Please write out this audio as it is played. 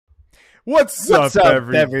What's up,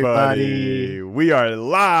 everybody? We are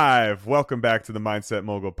live. Welcome back to the Mindset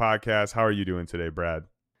Mogul podcast. How are you doing today, Brad?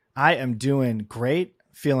 I am doing great.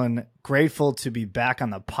 Feeling grateful to be back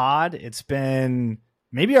on the pod. It's been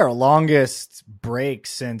maybe our longest break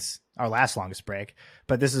since our last longest break,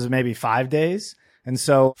 but this is maybe 5 days. And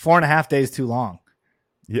so 4.5 days too long.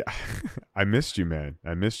 Yeah, I missed you, man.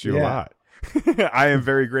 I missed you a lot. I am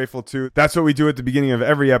very grateful too. That's what we do at the beginning of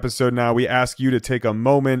every episode now. We ask you to take a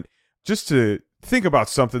moment just to think about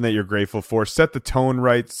something that you're grateful for. Set the tone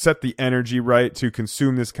right, set the energy right to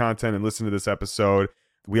consume this content and listen to this episode.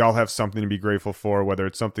 We all have something to be grateful for, whether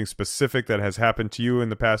it's something specific that has happened to you in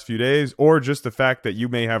the past few days or just the fact that you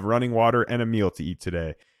may have running water and a meal to eat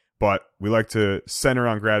today. But we like to center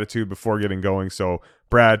on gratitude before getting going. So,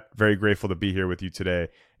 Brad, very grateful to be here with you today,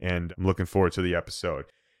 and I'm looking forward to the episode.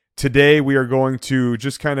 Today, we are going to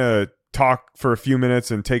just kind of talk for a few minutes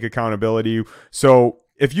and take accountability. So,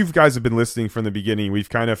 if you guys have been listening from the beginning, we've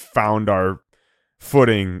kind of found our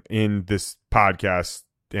footing in this podcast,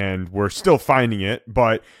 and we're still finding it,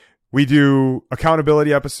 but we do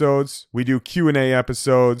accountability episodes. We do Q&A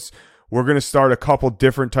episodes. We're going to start a couple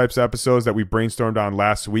different types of episodes that we brainstormed on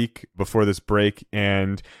last week before this break,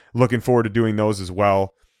 and looking forward to doing those as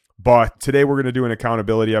well. But today we're going to do an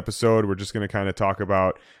accountability episode. We're just going to kind of talk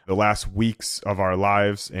about the last weeks of our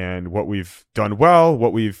lives and what we've done well,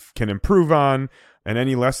 what we can improve on, and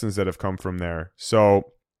any lessons that have come from there.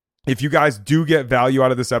 So if you guys do get value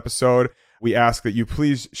out of this episode, we ask that you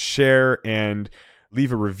please share and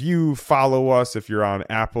leave a review, follow us if you're on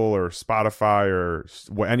Apple or Spotify or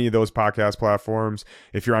any of those podcast platforms.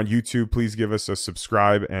 If you're on YouTube, please give us a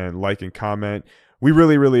subscribe and like and comment. We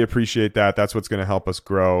really, really appreciate that. That's what's going to help us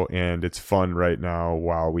grow, and it's fun right now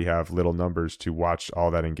while we have little numbers to watch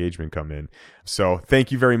all that engagement come in. So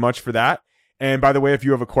thank you very much for that. And by the way, if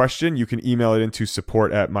you have a question, you can email it into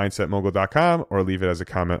support@mindsetmogul.com or leave it as a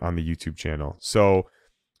comment on the YouTube channel. So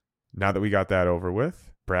now that we got that over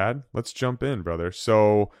with, Brad, let's jump in, brother.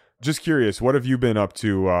 So just curious, what have you been up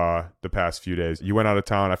to the past few days? You went out of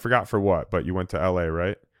town. I forgot for what, but you went to LA,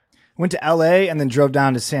 right? Went to LA and then drove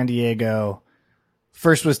down to San Diego.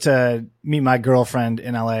 First was to meet my girlfriend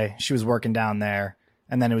in LA. She was working down there.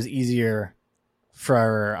 And then it was easier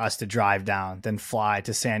for us to drive down than fly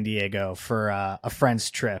to San Diego for a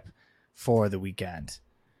friend's trip for the weekend.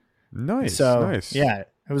 Nice. Yeah,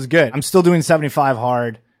 it was good. I'm still doing 75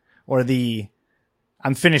 hard,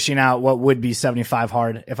 I'm finishing out what would be 75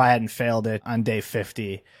 hard if I hadn't failed it on day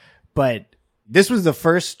 50. But this was the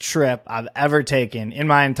first trip I've ever taken in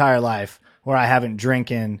my entire life where I haven't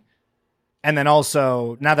drinking. And then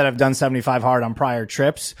also, now that I've done 75 hard on prior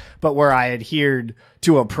trips, but where I adhered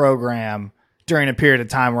to a program during a period of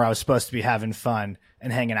time where I was supposed to be having fun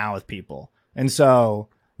and hanging out with people. And so,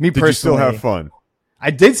 me personally, did you still have fun?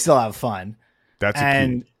 I did still have fun. That's a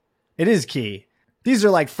key. It is key. These are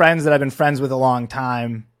like friends that I've been friends with a long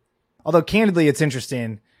time. Although candidly, it's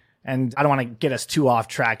interesting, and I don't want to get us too off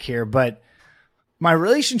track here, but my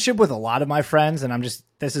relationship with a lot of my friends, and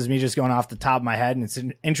this is me just going off the top of my head, and it's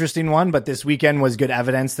an interesting one, but this weekend was good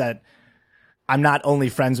evidence that I'm not only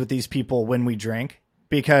friends with these people when we drink,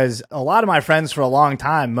 because a lot of my friends for a long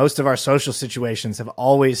time, most of our social situations have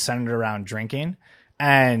always centered around drinking,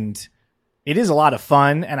 and it is a lot of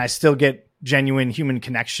fun, and I still get genuine human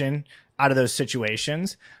connection out of those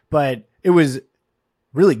situations. But it was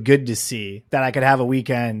really good to see that I could have a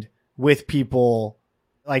weekend with people.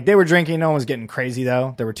 Like, they were drinking. No one was getting crazy,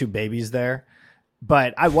 though. There were two babies there.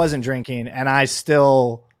 But I wasn't drinking, and I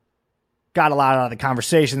still got a lot out of the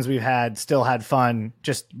conversations we've had, still had fun.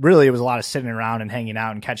 Just really, it was a lot of sitting around and hanging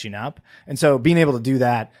out and catching up. And so being able to do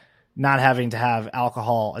that, not having to have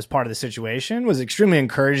alcohol as part of the situation, was extremely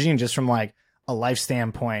encouraging, just from like a life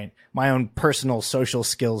standpoint, my own personal social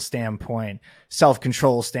skills standpoint,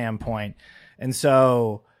 self-control standpoint. And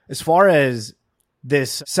so as far as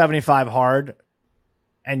this 75 hard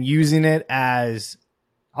and using it as,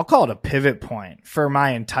 I'll call it a pivot point for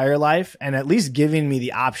my entire life, and at least giving me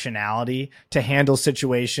the optionality to handle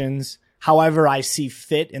situations however I see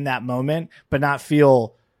fit in that moment, but not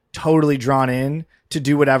feel totally drawn in to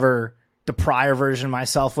do whatever the prior version of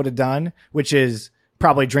myself would have done, which is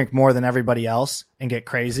probably drink more than everybody else and get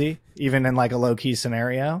crazy, even in like a low key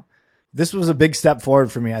scenario. This was a big step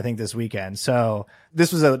forward for me, I think, this weekend. So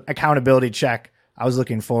this was an accountability check I was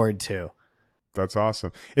looking forward to. That's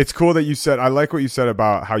awesome. It's cool that you said, I like what you said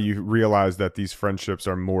about how you realize that these friendships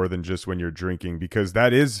are more than just when you're drinking, because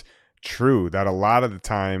that is true, that a lot of the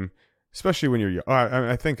time, especially when you're,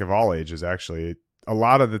 I think of all ages, actually, a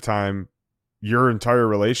lot of the time your entire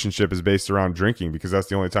relationship is based around drinking because that's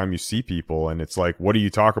the only time you see people. And it's like, what do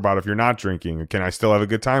you talk about if you're not drinking? Can I still have a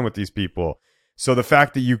good time with these people? So the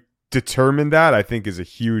fact that you determine that, I think, is a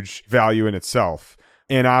huge value in itself.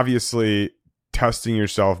 And obviously testing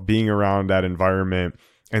yourself, being around that environment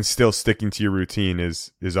and still sticking to your routine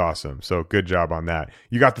is awesome. So good job on that.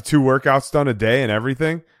 You got the 2 workouts done a day and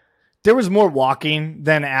everything? There was more walking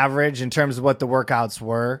than average in terms of what the workouts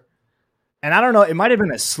were. And I don't know, it might have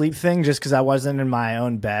been a sleep thing just because I wasn't in my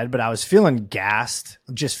own bed, but I was feeling gassed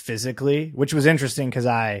just physically, which was interesting because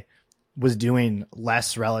I was doing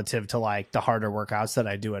less relative to like the harder workouts that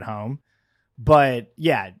I do at home. But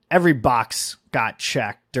yeah, every box got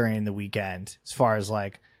checked during the weekend as far as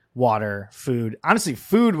like water, food. Honestly,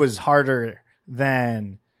 food was harder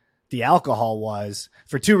than the alcohol was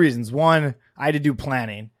for 2 reasons. One, I had to do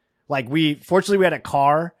planning. Like fortunately we had a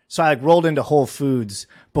car, so I like rolled into Whole Foods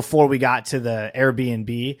before we got to the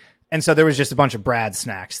Airbnb. And so there was just a bunch of Brad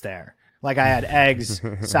snacks there. Like I had eggs,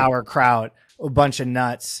 sauerkraut, a bunch of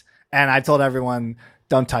nuts. And I told everyone,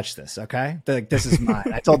 don't touch this. Okay. They're like, this is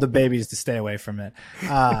mine. I told the babies to stay away from it.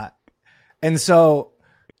 And so,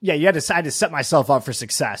 yeah, I decided to set myself up for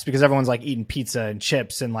success because everyone's like eating pizza and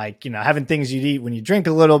chips and like, you know, having things you'd eat when you drink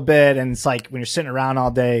a little bit. And it's like when you're sitting around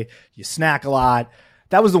all day, you snack a lot.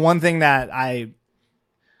 That was the one thing that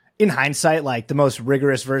in hindsight, like the most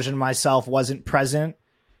rigorous version of myself wasn't present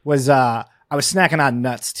was, I was snacking on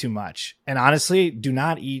nuts too much. And honestly, do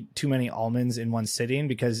not eat too many almonds in one sitting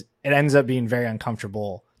because it ends up being very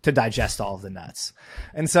uncomfortable to digest all of the nuts.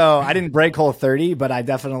 And so I didn't break Whole30, but I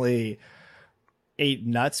definitely ate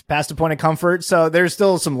nuts past a point of comfort. So there's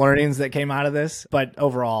still some learnings that came out of this. But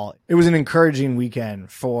overall, it was an encouraging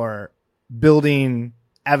weekend for building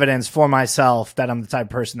evidence for myself that I'm the type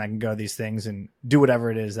of person that can go to these things and do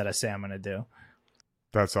whatever it is that I say I'm going to do.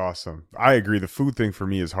 That's awesome. I agree. The food thing for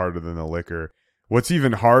me is harder than the liquor. What's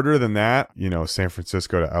even harder than that, you know, San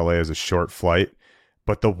Francisco to LA is a short flight,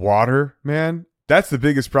 but the water, man, that's the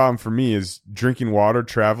biggest problem for me is drinking water,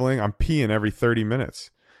 traveling. I'm peeing every 30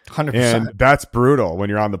 minutes. 100%. And that's brutal when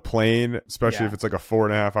you're on the plane, especially if it's like a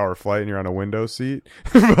 4.5 hour flight and you're on a window seat.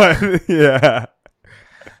 But yeah.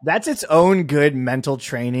 That's its own good mental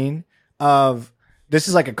training of this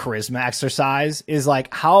is like a charisma exercise is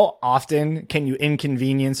like how often can you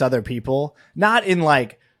inconvenience other people? Not in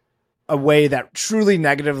like a way that truly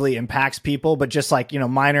negatively impacts people, but just like, you know,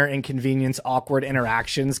 minor inconvenience, awkward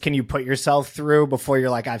interactions can you put yourself through before you're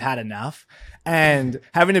like, I've had enough? And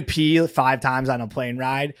having to pee 5 times on a plane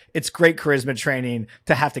ride, it's great charisma training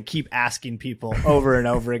to have to keep asking people over and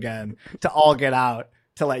over again to all get out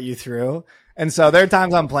to let you through. And so there are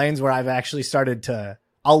times on planes where I've actually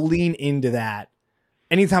I'll lean into that.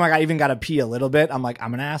 Anytime I even got to pee a little bit, I'm like, I'm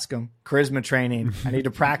going to ask them. Charisma training. I need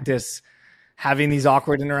to practice having these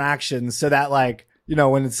awkward interactions so that like, you know,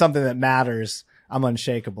 when it's something that matters, I'm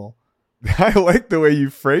unshakable. I like the way you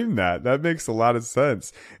frame that. That makes a lot of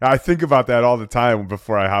sense. I think about that all the time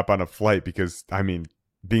before I hop on a flight because, I mean,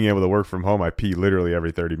 being able to work from home, I pee literally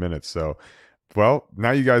every 30 minutes. So, well,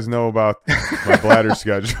 now you guys know about my bladder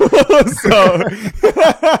schedule. So,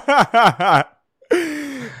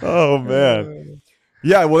 oh, man.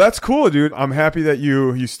 Yeah, well, that's cool, dude. I'm happy that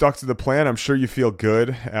you stuck to the plan. I'm sure you feel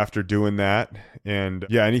good after doing that. And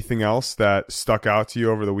yeah, anything else that stuck out to you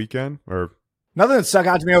over the weekend or? Nothing that stuck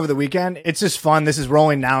out to me over the weekend. It's just fun. This is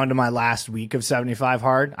rolling now into my last week of 75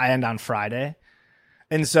 hard. I end on Friday.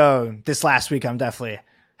 And so this last week, I'm definitely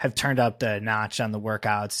have turned up the notch on the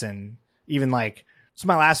workouts. And even like, it's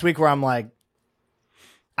my last week where I'm like,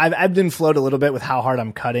 I've been float a little bit with how hard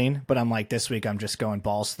I'm cutting, but I'm like, this week I'm just going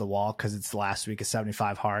balls to the wall because it's the last week of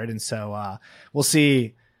 75 hard. And so we'll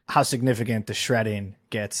see how significant the shredding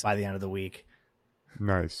gets by the end of the week.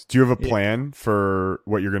 Nice. Do you have a plan for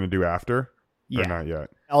what you're going to do after? Yeah. Or not yet?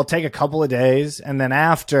 I'll take a couple of days, and then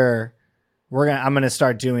after I'm going to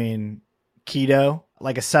start doing keto,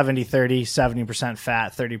 like a 70-30, 70%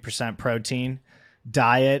 fat, 30% protein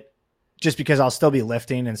diet, just because I'll still be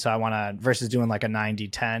lifting. And so I want to, versus doing like a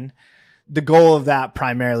 90-10. The goal of that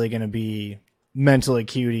primarily going to be mental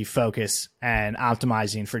acuity, focus, and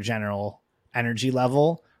optimizing for general energy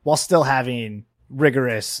level while still having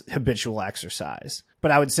rigorous habitual exercise.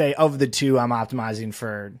 But I would say of the two, I'm optimizing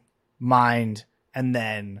for mind, and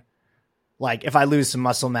then like if I lose some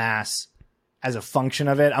muscle mass as a function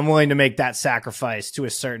of it, I'm willing to make that sacrifice to a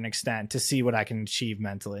certain extent to see what I can achieve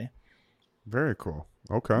mentally. Very cool.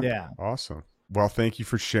 Okay. Yeah. Awesome. Well, thank you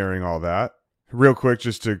for sharing all that. Real quick,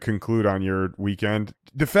 just to conclude on your weekend,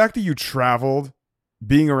 the fact that you traveled,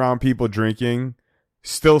 being around people drinking,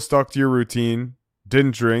 still stuck to your routine,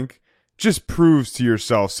 didn't drink, just proves to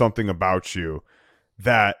yourself something about you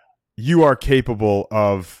that you are capable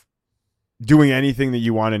of doing anything that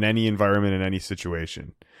you want in any environment, in any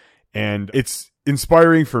situation. And it's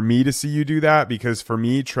inspiring for me to see you do that, because for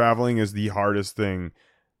me, traveling is the hardest thing.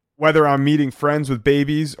 Whether I'm meeting friends with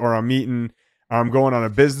babies or I'm going on a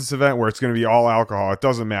business event where it's going to be all alcohol, it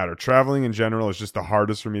doesn't matter. Traveling in general is just the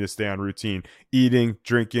hardest for me to stay on routine. Eating,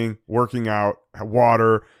 drinking, working out,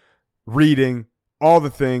 water, reading, all the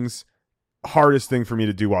things, hardest thing for me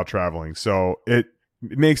to do while traveling. So it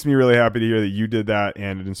makes me really happy to hear that you did that,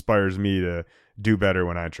 and it inspires me to do better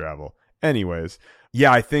when I travel. Anyways,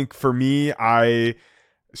 yeah, I think for me, I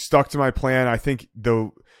stuck to my plan. I think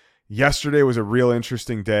yesterday was a real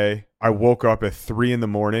interesting day. I woke up at 3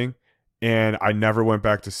 a.m. and I never went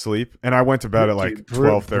back to sleep. And I went to bed at like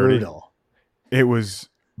 12:30. Brutal. It was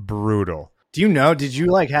brutal. Do you know, did you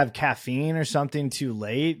like have caffeine or something too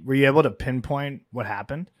late? Were you able to pinpoint what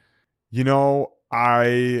happened? You know,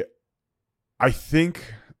 I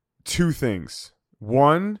think two things.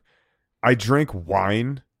 One, I drank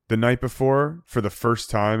wine the night before for the first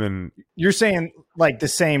time. And you're saying like the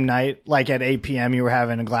same night, like at 8 p.m. you were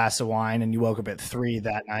having a glass of wine and you woke up at 3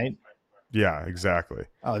 that night? Yeah, exactly.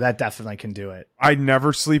 Oh, that definitely can do it. I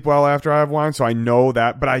never sleep well after I have wine, so I know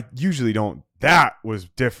that, but I usually don't. That was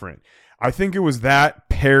different. I think it was that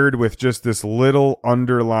paired with just this little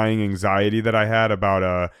underlying anxiety that I had about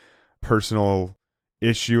a personal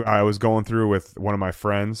issue I was going through with one of my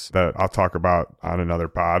friends that I'll talk about on another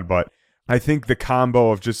pod. But I think the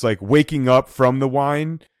combo of just like waking up from the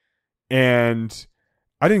wine, and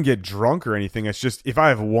I didn't get drunk or anything. It's just if I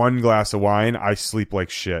have one glass of wine, I sleep like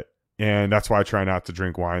shit. And that's why I try not to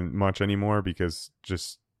drink wine much anymore, because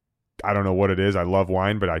just, I don't know what it is. I love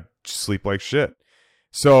wine, but I sleep like shit.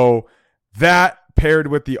 So that paired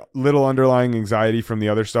with the little underlying anxiety from the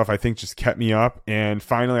other stuff, I think just kept me up. And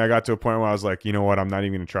finally I got to a point where I was like, you know what? I'm not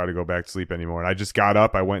even going to try to go back to sleep anymore. And I just got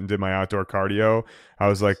up. I went and did my outdoor cardio. I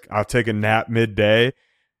was like, I'll take a nap midday.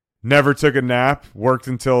 Never took a nap, worked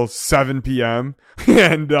until 7 p.m.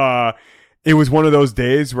 And it was one of those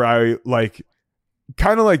days where I like,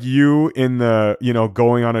 kind of like you in the, you know,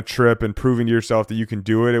 going on a trip and proving to yourself that you can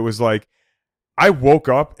do it. It was like, I woke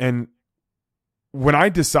up, and when I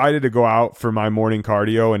decided to go out for my morning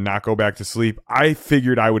cardio and not go back to sleep, I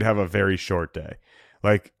figured I would have a very short day,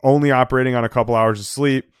 like only operating on a couple hours of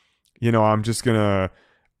sleep. You know, I'm just going to,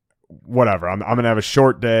 whatever. I'm going to have a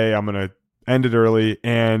short day. I'm going to end it early.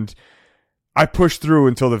 And I pushed through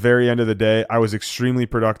until the very end of the day. I was extremely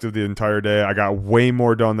productive the entire day. I got way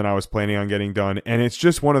more done than I was planning on getting done. And it's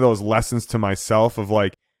just one of those lessons to myself of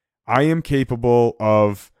like, I am capable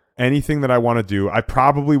of anything that I want to do. I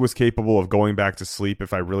probably was capable of going back to sleep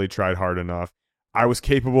if I really tried hard enough. I was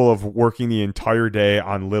capable of working the entire day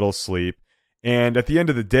on little sleep. And at the end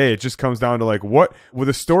of the day, it just comes down to like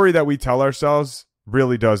the story that we tell ourselves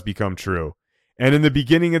really does become true. And in the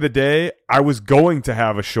beginning of the day, I was going to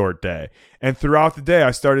have a short day. And throughout the day, I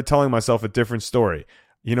started telling myself a different story.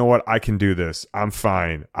 You know what? I can do this. I'm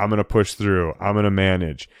fine. I'm going to push through. I'm going to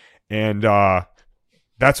manage. And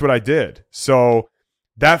that's what I did. So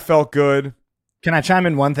that felt good. Can I chime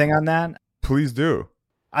in one thing on that? Please do.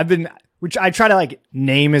 Which I try to like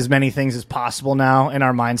name as many things as possible now in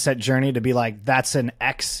our mindset journey to be like, that's an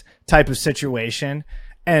X type of situation.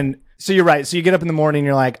 And so you're right. So you get up in the morning,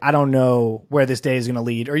 you're like, I don't know where this day is going to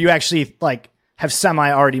lead. Or you actually like have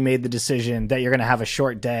semi already made the decision that you're going to have a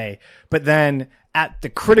short day. But then at the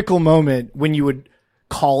critical moment when you would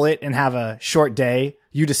call it and have a short day,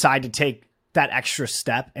 you decide to take that extra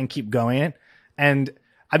step and keep going. And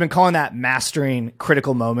I've been calling that mastering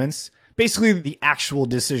critical moments, basically the actual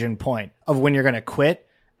decision point of when you're going to quit.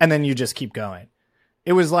 And then you just keep going.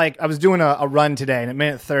 It was like I was doing a run today, and at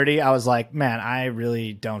minute 30, I was like, man, I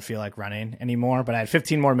really don't feel like running anymore. But I had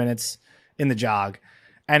 15 more minutes in the jog.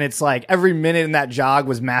 And it's like every minute in that jog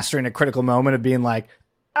was mastering a critical moment of being like,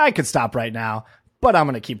 I could stop right now, but I'm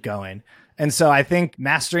going to keep going. And so I think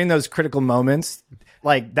mastering those critical moments,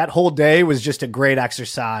 like that whole day was just a great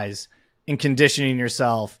exercise in conditioning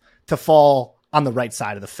yourself to fall on the right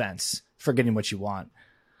side of the fence for getting what you want.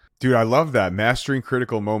 Dude, I love that. Mastering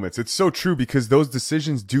critical moments. It's so true because those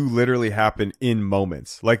decisions do literally happen in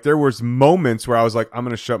moments. Like there was moments where I was like, I'm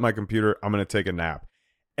going to shut my computer. I'm going to take a nap.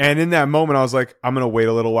 And in that moment, I was like, I'm going to wait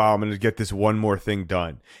a little while. I'm going to get this one more thing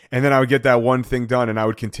done. And then I would get that one thing done and I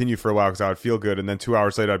would continue for a while because I would feel good. And then 2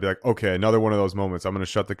 hours later, I'd be like, okay, another one of those moments. I'm going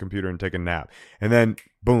to shut the computer and take a nap. And then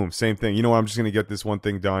boom, same thing. You know what? I'm just going to get this one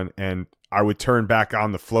thing done. And I would turn back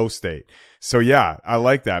on the flow state. So yeah, I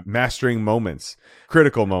like that. Mastering moments,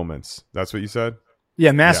 critical moments. That's what you said?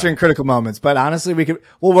 Yeah, mastering critical moments. But honestly,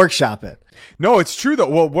 we'll workshop it. No, it's true though.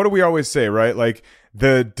 Well, what do we always say, right? Like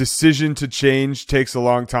the decision to change takes a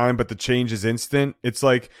long time, but the change is instant. It's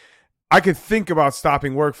like I could think about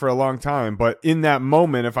stopping work for a long time, but in that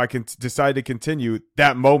moment, if I can decide to continue,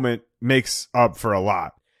 that moment makes up for a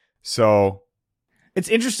lot. So it's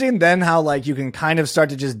interesting then how like you can kind of start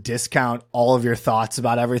to just discount all of your thoughts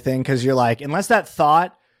about everything, because you're like, unless that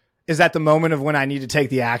thought is at the moment of when I need to take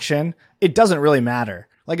the action, it doesn't really matter.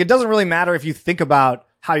 Like, it doesn't really matter if you think about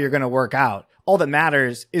how you're going to work out. All that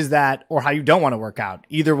matters is that, or how you don't want to work out.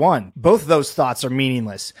 Either one. Both of those thoughts are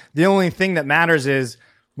meaningless. The only thing that matters is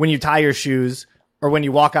when you tie your shoes, or when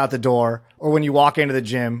you walk out the door, or when you walk into the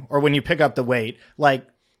gym, or when you pick up the weight. Like,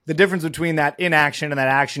 the difference between that inaction and that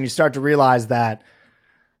action, you start to realize that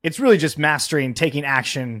it's really just mastering taking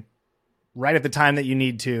action right at the time that you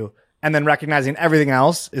need to, and then recognizing everything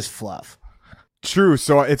else is fluff. True.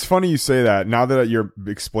 So it's funny you say that. Now that you're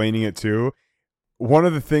explaining it too, one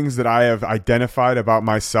of the things that I have identified about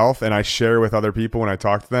myself and I share with other people when I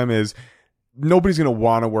talk to them is nobody's going to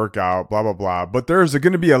want to work out, blah, blah, blah. But there's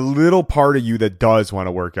going to be a little part of you that does want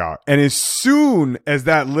to work out. And as soon as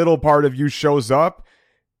that little part of you shows up,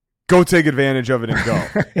 go take advantage of it and go.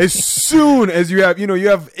 As soon as you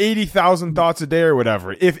have 80,000 thoughts a day or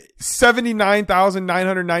whatever. If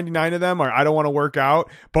 79,999 of them are, I don't want to work out,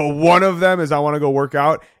 but one of them is I want to go work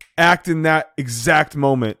out, act in that exact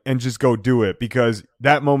moment and just go do it, because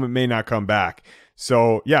that moment may not come back.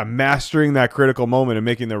 So yeah, mastering that critical moment and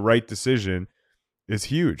making the right decision is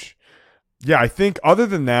huge. Yeah, I think other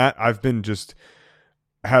than that, I've been just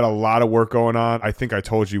had a lot of work going on. I think I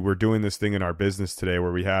told you we're doing this thing in our business today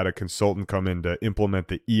where we had a consultant come in to implement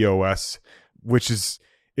the EOS,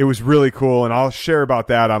 it was really cool. And I'll share about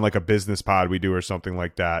that on like a business pod we do or something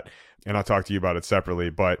like that. And I'll talk to you about it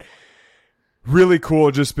separately, but really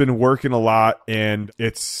cool. Just been working a lot, and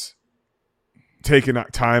it's taking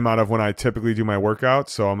time out of when I typically do my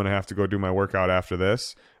workout. So I'm going to have to go do my workout after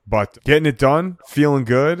this, but getting it done, feeling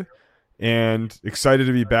good, and excited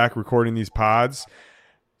to be back recording these pods.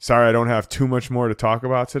 Sorry, I don't have too much more to talk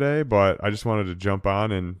about today, but I just wanted to jump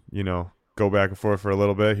on and, go back and forth for a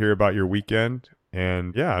little bit, hear about your weekend.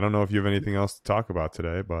 And yeah, I don't know if you have anything else to talk about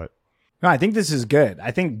today, but. No, I think this is good. I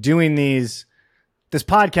think doing this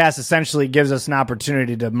podcast essentially gives us an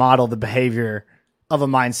opportunity to model the behavior of a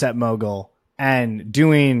mindset mogul, and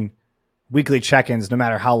doing weekly check-ins, no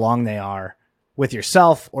matter how long they are, with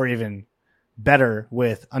yourself, or even better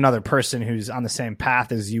with another person who's on the same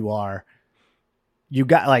path as you are. You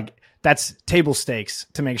got that's table stakes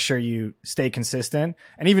to make sure you stay consistent.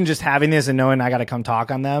 And even just having this and knowing I got to come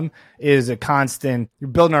talk on them is a constant. You're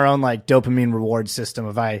building our own dopamine reward system.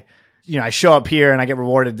 If I show up here and I get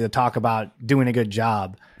rewarded to talk about doing a good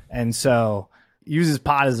job. And so use this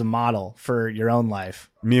pod as a model for your own life.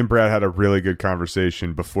 Me and Brad had a really good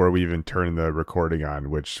conversation before we even turned the recording on,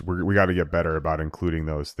 which we got to get better about including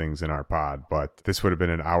those things in our pod. But this would have been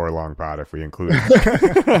an hour-long pod if we included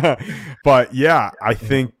it. But yeah, I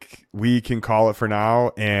think we can call it for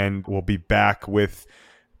now, and we'll be back with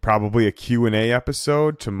probably a Q&A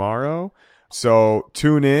episode tomorrow. So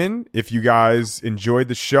tune in. If you guys enjoyed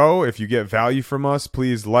the show, if you get value from us,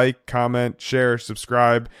 please like, comment, share,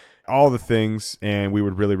 subscribe, all the things, and we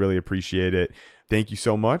would really, really appreciate it. Thank you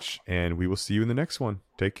so much, and we will see you in the next one.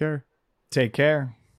 Take care. Take care.